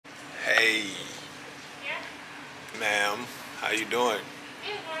Hey, ma'am, how you doing?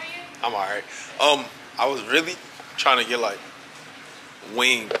 Good, how are you? I'm alright. I was really trying to get like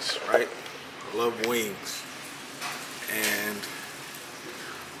wings, right? I love wings. And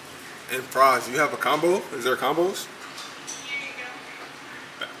fries. Do you have a combo? Is there combos? Here you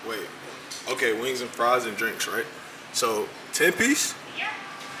go. Wait. Okay, wings and fries and drinks, right? So 10 piece? Yeah.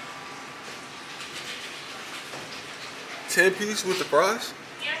 10 piece with the fries?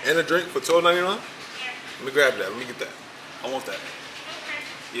 Yeah. And a drink for $12.99? Yeah. Let me grab that. Let me get that. I want that.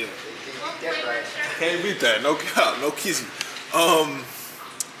 Okay. Yeah. What flavor, sir? Can't beat that. No cap. No kizzy.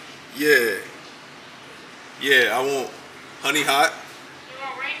 Yeah. Yeah, I want honey hot. You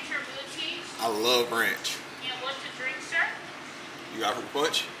want ranch or blue cheese? I love ranch. And what's the drink, sir? You got fruit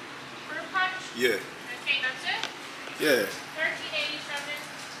punch? Fruit punch? Yeah. Okay, that's it? Yeah.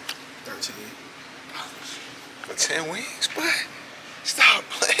 $13.87. $13 for 10 wings, boy. Stop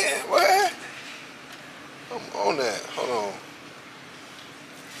playing, boy. I'm on that. Hold on.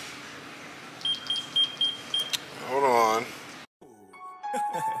 Hold on.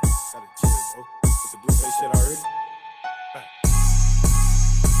 Gotta chill, bro. With the blue face shit already.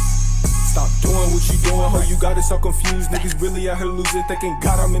 Stop doing what you doing, ho. You got it so confused. Niggas really out here losing, thinking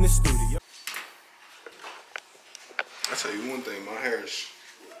God I'm in the studio. I tell you one thing, my hair is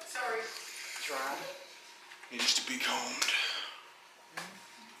Sorry. dry. Needs to be combed.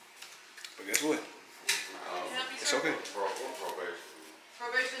 But guess what? It's okay.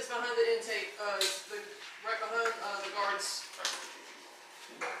 Probation is behind the intake, right behind the guards.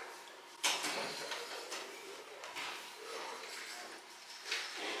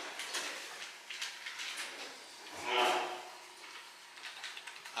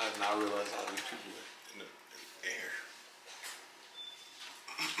 I did not realize how these people in here.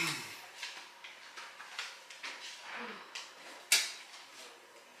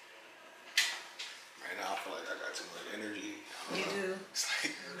 Right now I feel like I got too much energy. You do. It's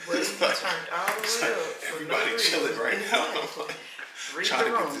like, Turned all the way up. everybody chilling right now. I'm like Read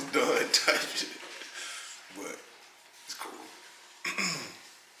trying the to get room. this done type shit. But it's cool.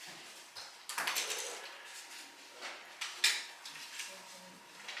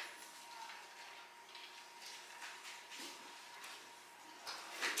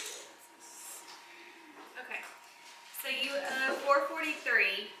 Okay. So you owe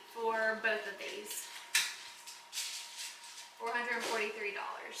 $443 for both of these. $443.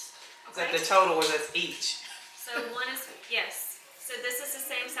 Is that Okay. the total or that's each? So one is, yes. So this is the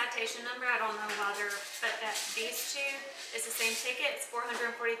same citation number. I don't know why they're, but these two is the same ticket. It's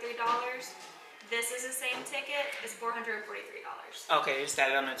 $443. This is the same ticket. It's $443. Okay, just got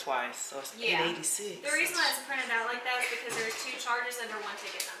it on there twice, so it's Yeah. $886. The reason why it's printed out like that is because there are two charges under one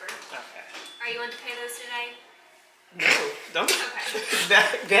ticket number. Okay. Are you going to pay those today? No, don't. Okay.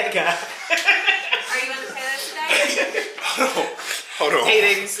 that guy. Are you going to pay those today? Hold on.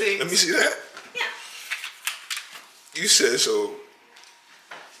 886. Let me see that. Yeah. You said so.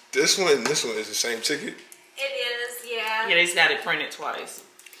 This one and this one is the same ticket, It is, yeah. Yeah, they just got it printed twice.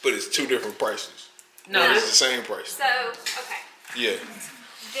 but it's two different prices. No, Yeah. It's the same price. So, okay. Yeah.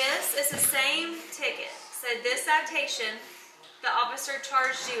 This is the same ticket. So this citation, the officer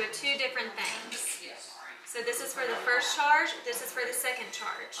charged you with two different things. So this is for the first charge, this is for the second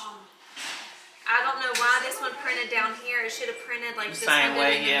charge. I don't know why this one printed down here. It should have printed like this Same one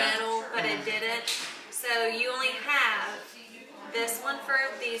way, did in the yeah. middle, but it didn't. So you only have this one for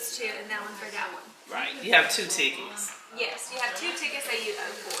these two and that one for that one. right. You have two tickets. Yes, you have two tickets that you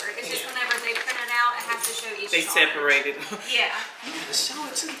owe for. It's just whenever they print it out, it has to show each They charge. separated. Yeah. Show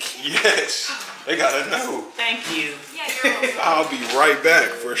it to the kid. Yes. They gotta know. Thank you. Yeah, you're welcome. I'll be right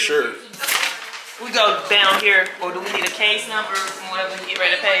back for sure. We go down here, or do we need a case number from whatever we get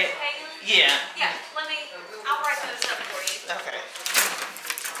ready to pay it? Yeah. Yeah, I'll write those up for you. Okay.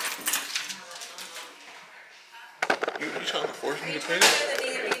 You trying to force Are me you to pay trying to that? go to the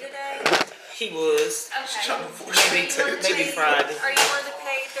DMV today? He was. Okay. Trying to force Maybe, me to take maybe Friday. Are you willing to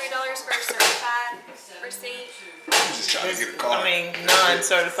pay $3 for a certified receipt? I'm just trying to get a car. I mean,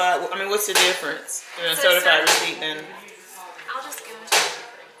 non-certified. I mean, what's the difference? You know, So certified certi- receipt then. I'll just give them to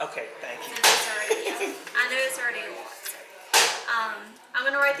you. Okay, thank you. Since it's already, yeah. I know it's already a lot. So. I'm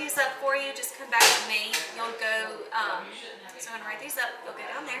gonna write these up for you. Just come back to me. You'll go. So I'm gonna write these up. You'll go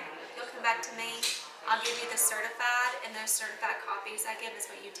down there. You'll come back to me. I'll give you the certified, and those certified copies I give is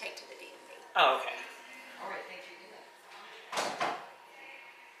what you take to the DMV. Oh, okay.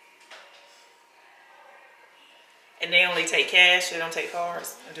 And they only take cash? They don't take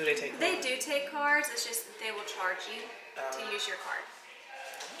cards? Or do they take cards? They do take cards. It's just that they will charge you to use your card.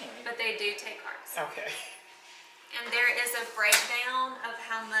 But they do take cards. Okay. And there is a breakdown of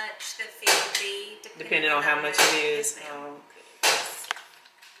how much the fee would be Depending on how much it is.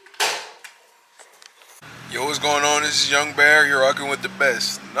 Yo, what's going on? This is Young Bear. You're rocking with the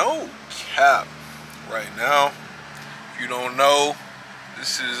best. No cap. Right now, if you don't know,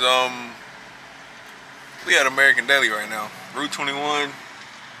 this is we at American Deli right now, Route 21,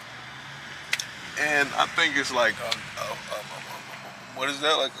 and I think it's like what is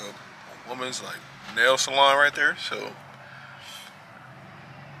that? Like a woman's like nail salon right there. So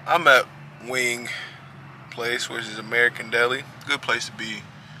I'm at Wing Place, which is American Deli. Good place to be.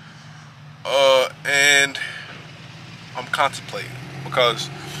 And I'm contemplating because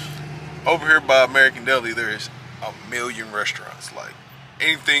over here by American Deli there's a million restaurants. Like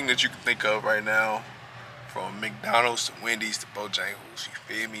anything that you can think of right now, from McDonald's to Wendy's to Bojangles. You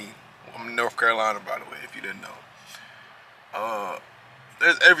feel me? I'm in North Carolina, by the way, if you didn't know.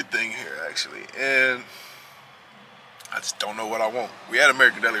 There's everything here actually, and I just don't know what I want. We at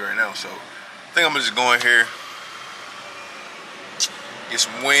American Deli right now, so I think I'm gonna just go in here, get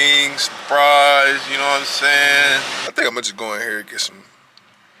some wings, some fries, you know what I'm saying? I think I'm gonna just go in here and get something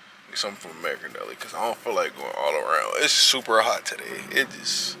from American Deli because I don't feel like going all around. It's super hot today. It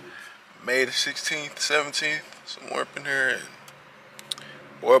just May the 16th, 17th, somewhere up in here.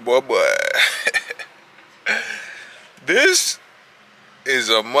 And boy. This is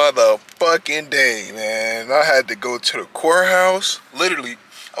a motherfucking day, man. I had to go to the courthouse. Literally,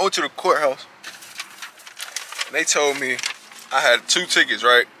 I went to the courthouse and they told me I had 2 tickets,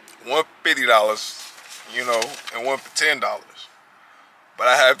 right? One for $50, you know, and one for $10. But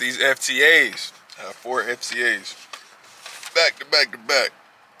I have these FTAs. I have 4 FTAs. Back to back to back.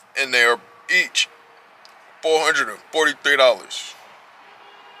 And they are each $443.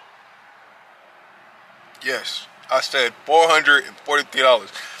 Yes, I said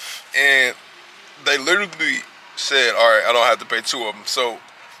 $443. And they literally said, all right, I don't have to pay 2 of them. So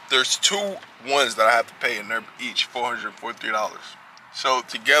there's 2 ones that I have to pay, and they're each $443. So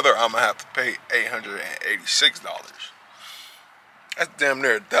together, I'm gonna have to pay $886. That's damn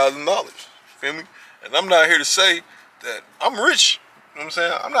near $1,000. Feel me? And I'm not here to say that I'm rich. You know what I'm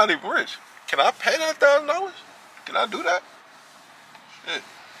saying? I'm not even rich. Can I pay that $1,000? Can I do that? Shit.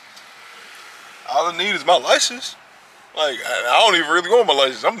 All I need is my license. Like, I don't even really want my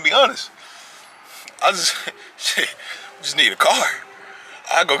license. I'm gonna be honest. I just need a car.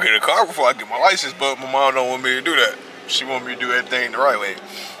 I go get a car before I get my license, but my mom don't want me to do that. She want me to do everything the right way.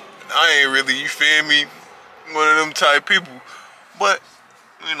 And I ain't really, you feel me, one of them type people. But,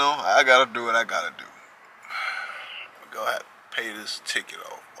 you know, I gotta do what I gotta do. Go ahead, pay this ticket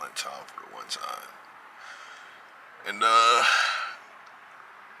off one time for the one time. And,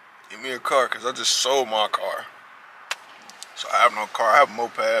 give me a car, because I just sold my car. So I have no car. I have a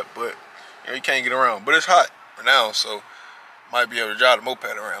moped, but, you know, you can't get around. But it's hot for now, so might be able to drive the moped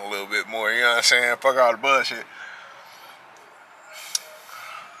around a little bit more, you know what I'm saying? Fuck all the bullshit.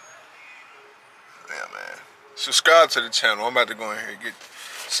 Yeah, man. Subscribe to the channel. I'm about to go in here and get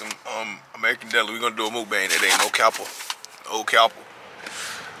some American Deli. We're gonna do a mukbang today. No cowple. No cowple.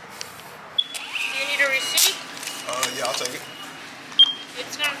 Do you need a receipt? Yeah, I'll take it.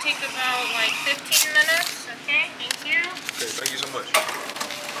 It's gonna take about like 15 minutes. Okay, thank you. Okay, thank you so much.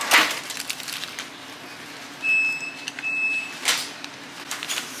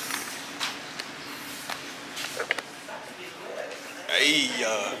 Hey,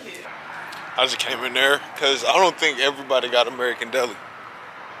 I just came in there because I don't think everybody got American Deli.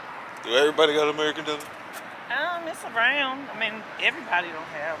 Do everybody got American Deli? It's around. I mean, everybody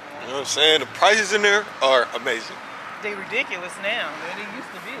don't have one. You know what I'm saying? The prices in there are amazing. They ridiculous now. They used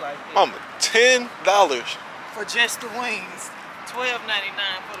to be like this. Mama, $10 for just the wings.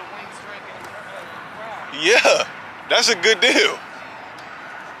 $12.99 for the wings, drinking, and fries. Yeah, that's a good deal.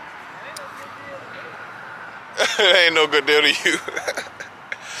 It ain't no good deal to you.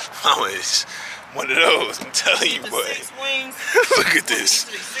 Mama is one of those, I'm telling you, boy. 6 wings. Look at this.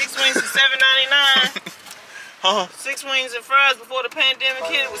 6 wings for $7.99. Huh? 6 wings and fries before the pandemic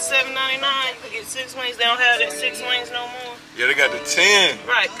hit. It was $7.99. You can get 6 wings. They don't have that 6 wings no more. Yeah, they got the 10.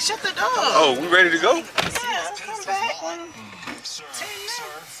 Right. Shut the door. Oh, we ready to go? Yeah, come back when 10 minutes.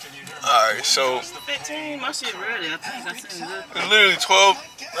 Alright, so 15. My shit ready. I think I seen good. it's literally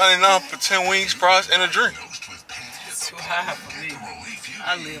 $12.99 for 10 wings, fries, and a drink. It's too high for me.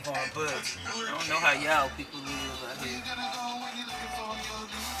 I live on a budget. I don't know how y'all people live out here.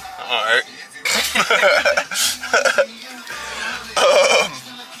 Alright.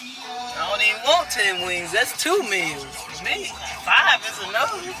 I don't even want 10 wings. That's 2 meals for me. 5 is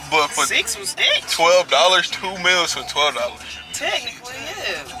enough. But for 6 was extra. $12, 2 meals for $12. Technically,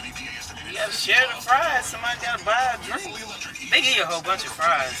 yeah. gotta share the fries. Somebody gotta buy a drink. They give you a whole bunch of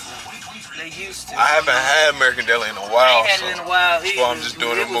fries. They used to. I haven't had American Deli in a while. I ain't had it in a while either. So I'm just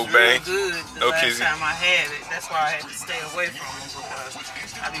doing a real mukbang. Good the No last kizzy. time I had it. That's why I had to stay away from them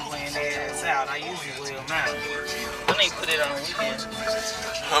because I be weighing their ass out. I usually weigh them out. I need to put it on weekend.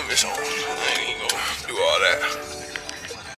 I'm just on. I ain't even gonna do all that.